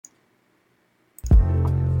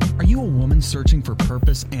you a woman searching for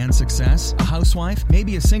purpose and success? A housewife?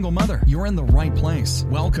 Maybe a single mother? You're in the right place.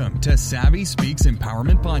 Welcome to Savvy Speaks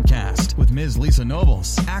Empowerment Podcast with Ms. Lisa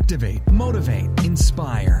Nobles. Activate, motivate,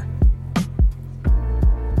 inspire.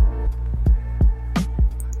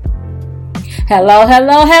 Hello,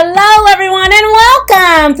 everyone, and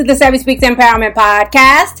welcome to the Savvy Speaks Empowerment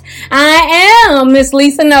Podcast. I am Miss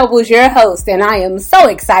Lisa Nobles, your host, and I am so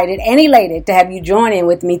excited and elated to have you join in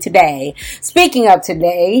with me today. Speaking of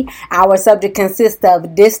today, our subject consists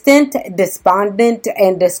of distant, despondent,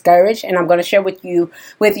 and discouraged, and I'm going to share with you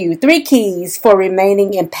 3 keys for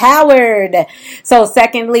remaining empowered. So,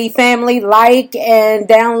 secondly, family, like and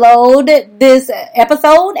download this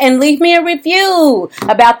episode and leave me a review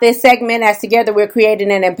about this segment, as together we're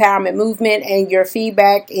creating an empowerment movement, and your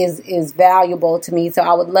feedback is valuable to me. So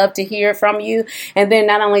I would love to hear from you. And then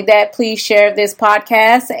not only that, please share this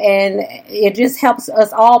podcast, and it just helps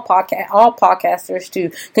us all podcasters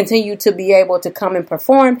to continue to be able to come and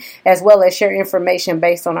perform, as well as share information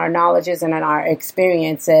based on our knowledges and on our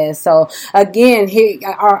experiences. So again,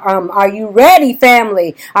 are you ready,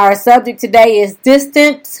 family? Our subject today is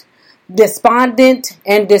distant, despondent,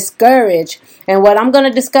 and discouraged. And what I'm going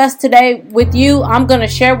to discuss today with you, I'm going to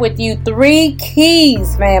share with you 3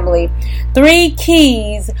 keys, family. 3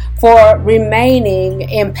 keys for remaining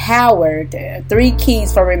empowered. 3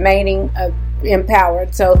 keys for remaining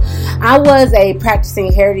empowered. So I was a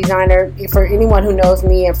practicing hair designer, for anyone who knows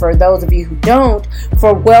me, and for those of you who don't,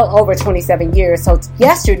 for well over 27 years. So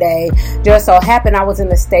yesterday, just so happened, I was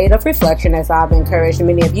in a state of reflection, as I've encouraged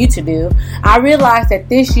many of you to do. I realized that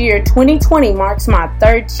this year, 2020, marks my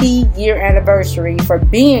 30-year anniversary for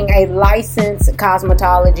being a licensed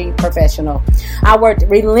cosmetology professional. I worked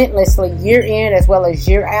relentlessly year in as well as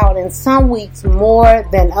year out, and some weeks more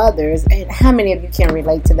than others. And how many of you can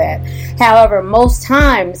relate to that? However, most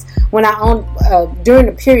times when I owned, during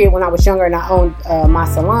the period when I was younger and I owned my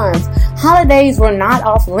salons, holidays were not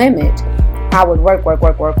off limit. I would work,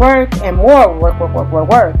 and more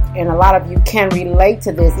work. And a lot of you can relate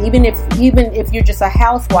to this. Even if you're just a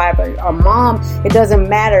housewife or a mom, it doesn't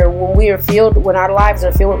matter. When our lives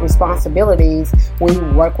are filled with responsibilities, we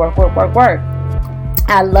work.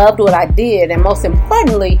 I loved what I did, and most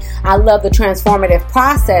importantly, I love the transformative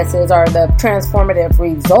processes or the transformative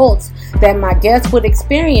results that my guests would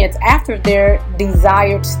experience after their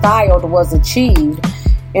desired style was achieved.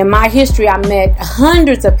 In my history, I met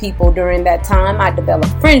hundreds of people during that time. I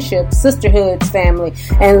developed friendships, sisterhoods, family,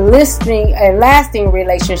 and lasting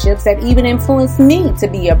relationships that even influenced me to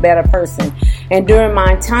be a better person. And during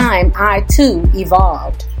my time, I too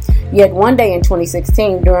evolved. Yet one day in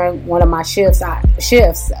 2016, during one of my shifts, I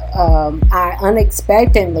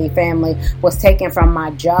unexpectedly, family, was taken from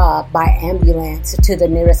my job by ambulance to the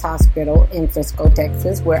nearest hospital in Frisco,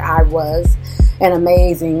 Texas, where I was an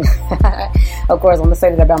amazing, of course, I'm going to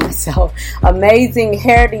say that about myself, amazing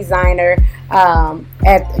hair designer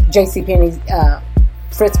at JCPenney's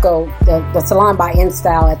Frisco, the Salon by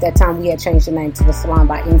InStyle. At that time, we had changed the name to the Salon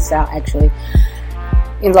by InStyle, actually,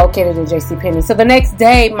 located in JCPenney. So the next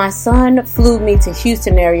day, my son flew me to the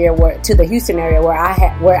Houston area where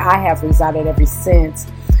I have resided ever since.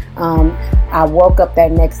 I woke up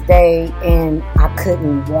that next day and I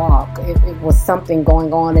couldn't walk. It was something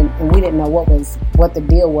going on, and we didn't know what the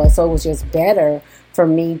deal was. So it was just better for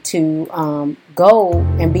me to go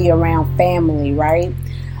and be around family, right?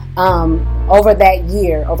 Over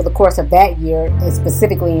the course of that year, and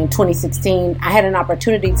specifically in 2016, I had an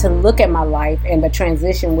opportunity to look at my life and the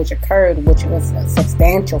transition which occurred, which was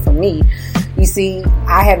substantial for me. You see,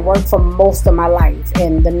 I had worked for most of my life,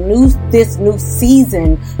 and this new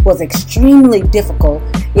season was extremely difficult.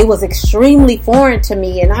 It was extremely foreign to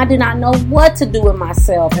me, and I did not know what to do with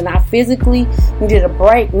myself, and I physically needed a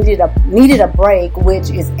break, which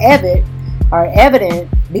is evident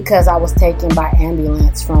because I was taken by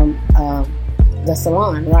ambulance from the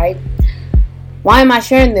salon, right? Why am I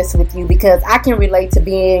sharing this with you? Because I can relate to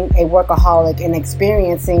being a workaholic and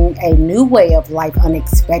experiencing a new way of life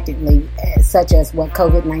unexpectedly, such as what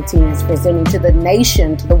COVID-19 is presenting to the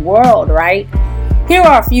nation, to the world, right? Here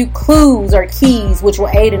are a few clues or keys which will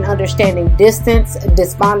aid in understanding distance,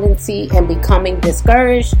 despondency, and becoming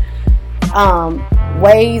discouraged.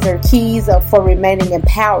 Ways or keys for remaining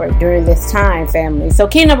empowered during this time, family. So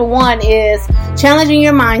key number 1 is challenging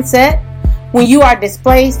your mindset. When you are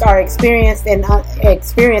displaced or experiencing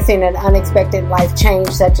an unexpected life change,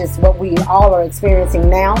 such as what we all are experiencing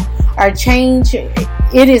now, or change,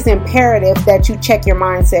 it is imperative that you check your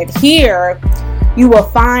mindset. Here, you will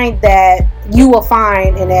find that you will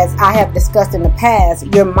find, and as I have discussed in the past,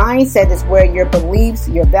 your mindset is where your beliefs,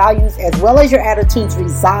 your values, as well as your attitudes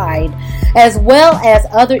reside, as well as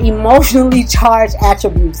other emotionally charged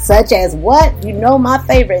attributes such as what? You know, my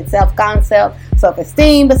favorite, self-concept,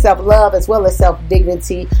 self-esteem, but self-love, as well as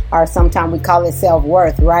self-dignity, or sometimes we call it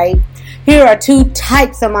self-worth, right? Here are two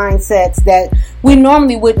types of mindsets that we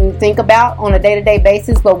normally wouldn't think about on a day-to-day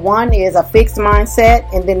basis, but one is a fixed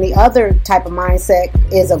mindset, and then the other type of mindset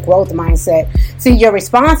is a growth mindset. See, your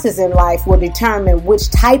responses in life will determine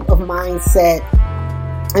which type of mindset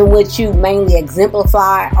in which you mainly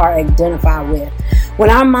exemplify or identify with. When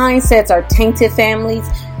our mindsets are tainted, families,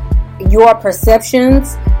 your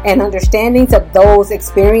perceptions and understandings of those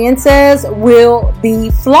experiences will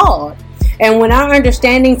be flawed. And when our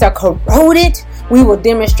understandings are corroded, we will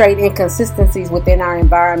demonstrate inconsistencies within our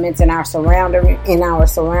environments and our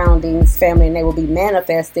surroundings, family, and they will be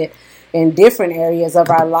manifested in different areas of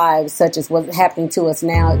our lives, such as what's happening to us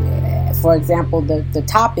now. For example, the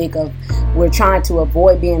topic of we're trying to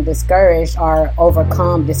avoid being discouraged or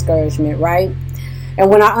overcome discouragement, right? And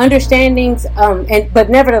when our understandings, but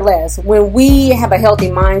nevertheless, when we have a healthy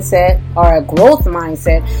mindset or a growth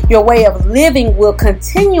mindset, your way of living will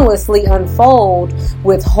continuously unfold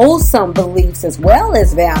with wholesome beliefs as well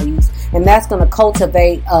as values. And that's going to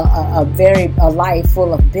cultivate a life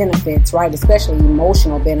full of benefits, right? Especially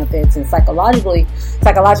emotional benefits. And psychologically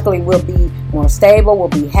we'll be more stable, we'll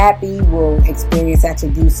be happy, we'll experience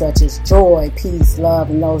attributes such as joy, peace, love,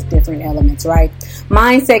 and those different elements, right?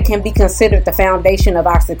 Mindset can be considered the foundation of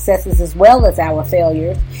our successes as well as our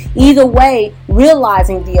failures. Either way,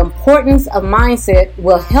 realizing the importance of mindset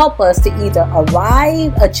will help us to either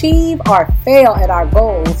arrive, achieve, or fail at our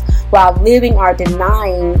goals while living or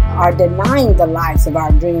denying the lives of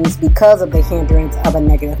our dreams because of the hindrance of a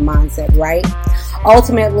negative mindset, right?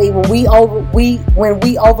 Ultimately, when we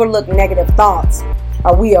overlook negative thoughts,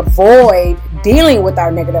 or we avoid dealing with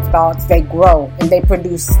our negative thoughts, they grow and they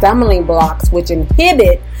produce stumbling blocks which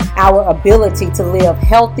inhibit our ability to live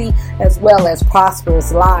healthy as well as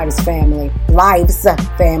prosperous lives, family. A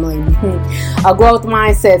growth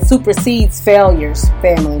mindset supersedes failures,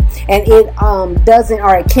 family, and it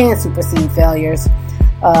can supersede failures.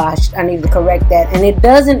 I need to correct that. And it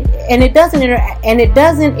doesn't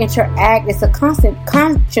interact. It's a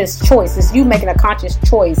conscious choice. It's you making a conscious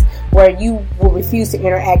choice where you will refuse to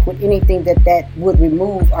interact with anything that would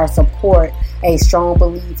remove or support a strong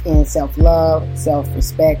belief in self-love,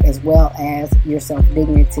 self-respect, as well as your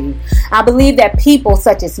self-dignity. I believe that people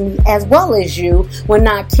such as me, as well as you, when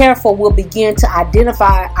not careful, will begin to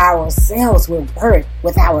identify ourselves with worth,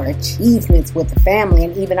 with our achievements, with the family,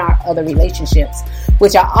 and even our other relationships,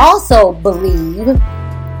 which I also believe,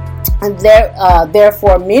 and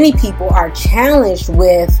therefore many people are challenged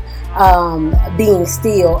with being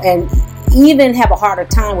still and even have a harder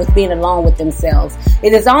time with being alone with themselves.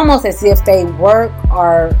 It is almost as if they work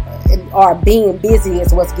or being busy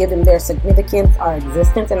is what's giving their significance or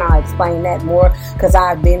existence, and I'll explain that more because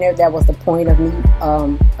I've been there. That was the point of me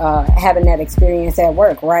having that experience at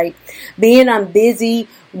work, right? Being busy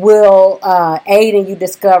will aid in you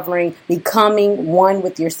discovering becoming one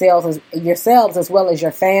with yourselves as well as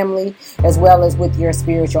your family, as well as with your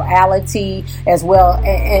spirituality, as well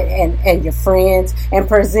and your friends, and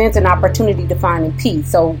present an opportunity to find peace.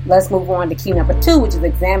 So let's move on to key number 2, which is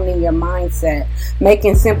examining your mindset.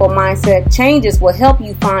 Making simple mindset changes will help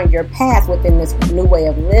you find your path within this new way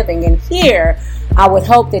of living. And here I would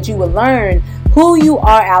hope that you will learn who you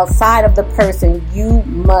are outside of the person you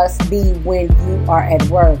must be when you are at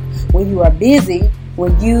work. When you are busy,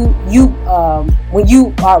 when you are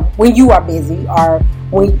busy, or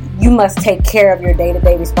when you must take care of your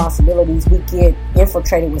day-to-day responsibilities. We get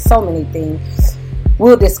infiltrated with so many things.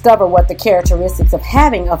 We'll discover what the characteristics of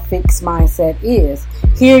having a fixed mindset is.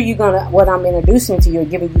 Here, what I'm introducing to you or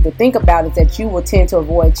giving you to think about is that you will tend to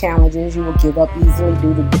avoid challenges. You will give up easily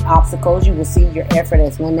due to obstacles. You will see your effort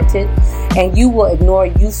as limited, and you will ignore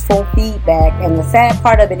useful feedback. And the sad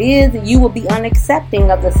part of it is that you will be unaccepting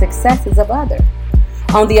of the successes of others.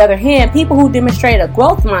 On the other hand, people who demonstrate a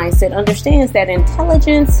growth mindset understands that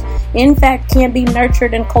intelligence, in fact, can be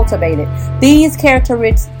nurtured and cultivated. These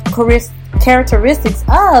characteristics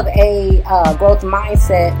of a growth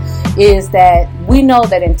mindset is that we know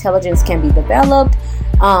that intelligence can be developed.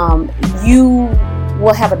 You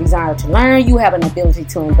will have a desire to learn. You have an ability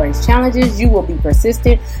to embrace challenges. You will be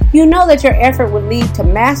persistent. You know that your effort will lead to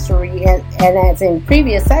mastery. And as in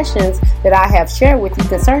previous sessions that I have shared with you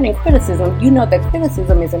concerning criticism, you know that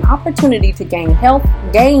criticism is an opportunity to gain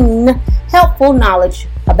helpful knowledge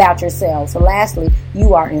about yourself. So lastly,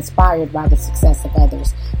 you are inspired by the success of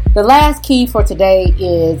others. The last key for today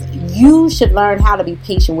is you should learn how to be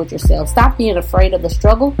patient with yourself. Stop being afraid of the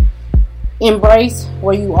struggle. Embrace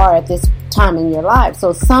where you are at this time in your life.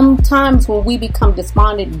 So sometimes when we become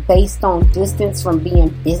despondent based on distance from being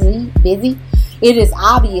busy, it is an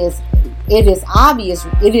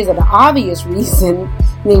obvious reason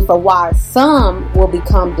for why some will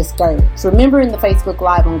become discouraged. Remember in the Facebook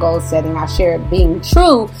Live on goal setting, I shared being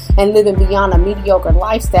true and living beyond a mediocre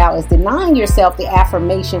lifestyle is denying yourself the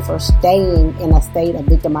affirmation for staying in a state of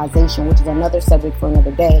victimization, which is another subject for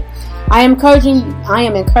another day. I am encouraging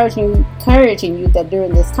you that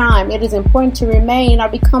during this time, it is important to remain or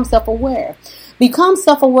become self-aware. Become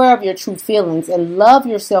self-aware of your true feelings and love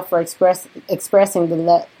yourself for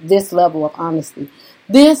expressing this level of honesty.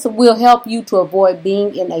 This will help you to avoid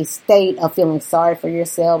being in a state of feeling sorry for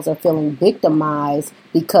yourselves or feeling victimized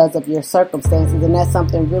because of your circumstances. And that's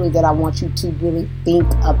something really that I want you to really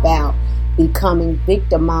think about. Becoming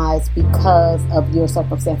victimized because of your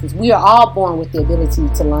circumstances. We are all born with the ability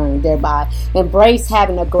to learn, thereby embrace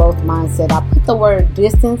having a growth mindset. I put the word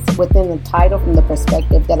distance within the title from the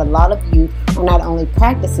perspective that a lot of you are not only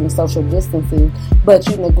practicing social distancing, but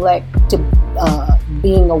you neglect to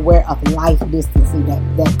being aware of life distancing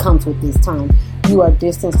that comes with this time. You are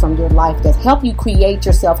distanced from your life that help you create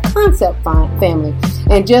your self-concept family.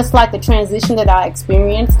 And just like the transition that I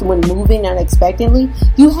experienced when moving unexpectedly,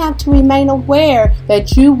 you have to remain aware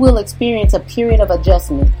that you will experience a period of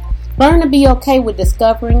adjustment. Learn to be okay with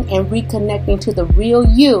discovering and reconnecting to the real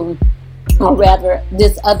you, or rather,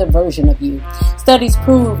 this other version of you. Studies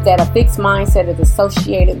prove that a fixed mindset is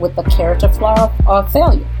associated with a character flaw or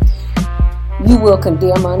failure. You will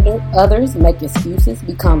condemn others, make excuses,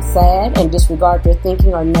 become sad, and disregard your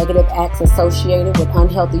thinking or negative acts associated with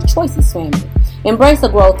unhealthy choices, family. Embrace a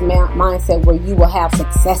growth mindset where you will have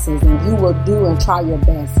successes and you will do and try your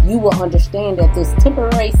best. You will understand that this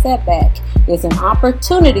temporary setback is an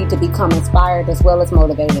opportunity to become inspired as well as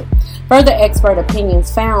motivated. Further expert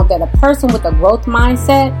opinions found that a person with a growth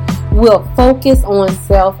mindset will focus on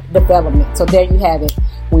self-development. So there you have it.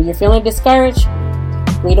 When you're feeling discouraged,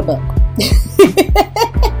 read a book.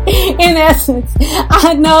 In essence,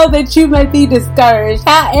 I know that you may be discouraged.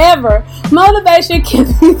 However, motivation can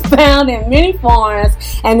be found in many forms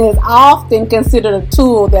and is often considered a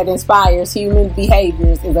tool that inspires human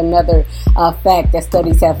behaviors, is another fact that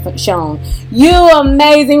studies have shown. You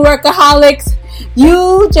amazing workaholics,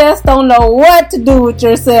 you just don't know what to do with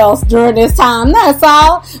yourselves during this time. That's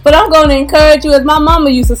all. But I'm going to encourage you, as my mama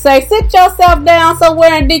used to say, sit yourself down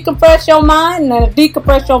somewhere and decompress your mind. And to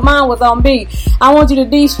decompress your mind was on me. I want you to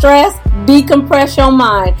de-stress, decompress your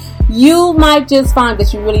mind. You might just find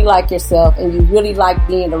that you really like yourself and you really like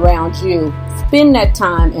being around you. Spend that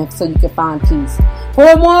time and so you can find peace.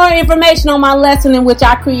 For more information on my lesson in which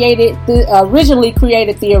I originally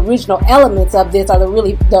created the original elements of this, or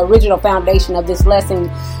the original foundation of this lesson,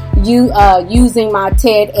 using my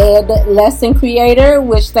TED Ed lesson creator,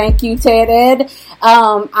 which thank you, TED Ed.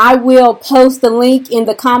 I will post the link in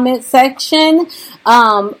the comment section,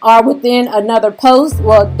 or within another post.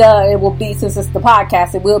 Well, it will be, since it's the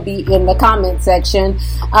podcast, it will be in the comment section,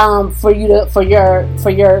 for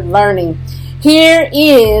your learning. Here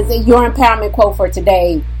is your empowerment quote for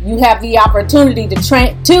today. You have the opportunity to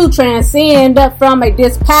transcend from a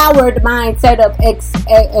dispowered mindset of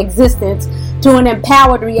existence to an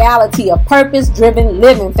empowered reality of purpose-driven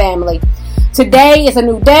living, family. Today is a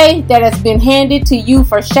new day that has been handed to you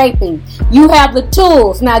for shaping. You have the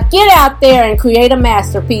tools. Now get out there and create a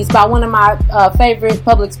masterpiece by one of my favorite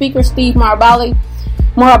public speakers, Steve Maraboli.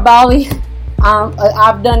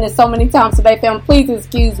 I've done this so many times today, fam. Please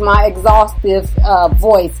excuse my exhaustive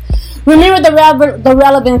voice. Remember the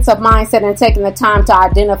relevance of mindset and taking the time to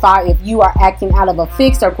identify if you are acting out of a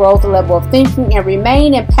fixed or growth level of thinking, and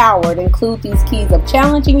remain empowered. Include these keys of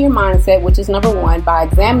challenging your mindset, which is number 1, by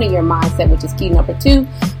examining your mindset, which is key number 2,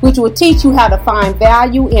 which will teach you how to find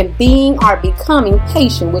value in being or becoming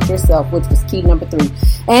patient with yourself, which was key number 3.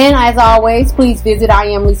 And as always, please visit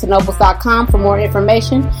IamLisaNobles.com for more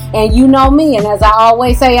information. And you know me, and as I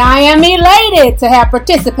always say, I am elated to have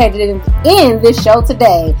participated in this show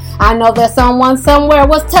today. I know that someone somewhere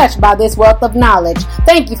was touched by this wealth of knowledge.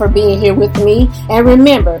 Thank you for being here with me. And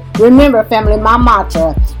remember, family, my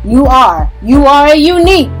mantra, you are a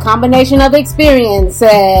unique combination of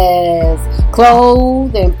experiences,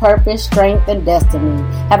 clothed in purpose, strength, and destiny.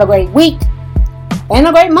 Have a great week and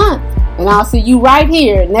a great month. And I'll see you right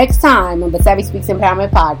here next time on the Savvy Speaks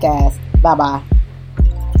Empowerment Podcast. Bye-bye.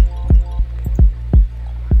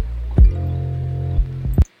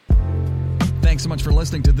 Thanks Thanks so much for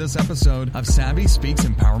listening to this episode of Savvy Speaks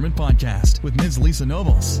Empowerment Podcast with Ms. Lisa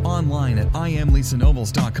Nobles. Online at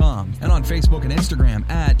IamLisaNobles.com and on Facebook and Instagram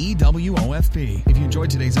at EWOFP. If you enjoyed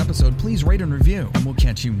today's episode, please rate and review, and we'll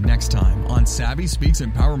catch you next time on Savvy Speaks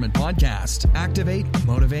Empowerment Podcast. Activate,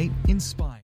 motivate, inspire.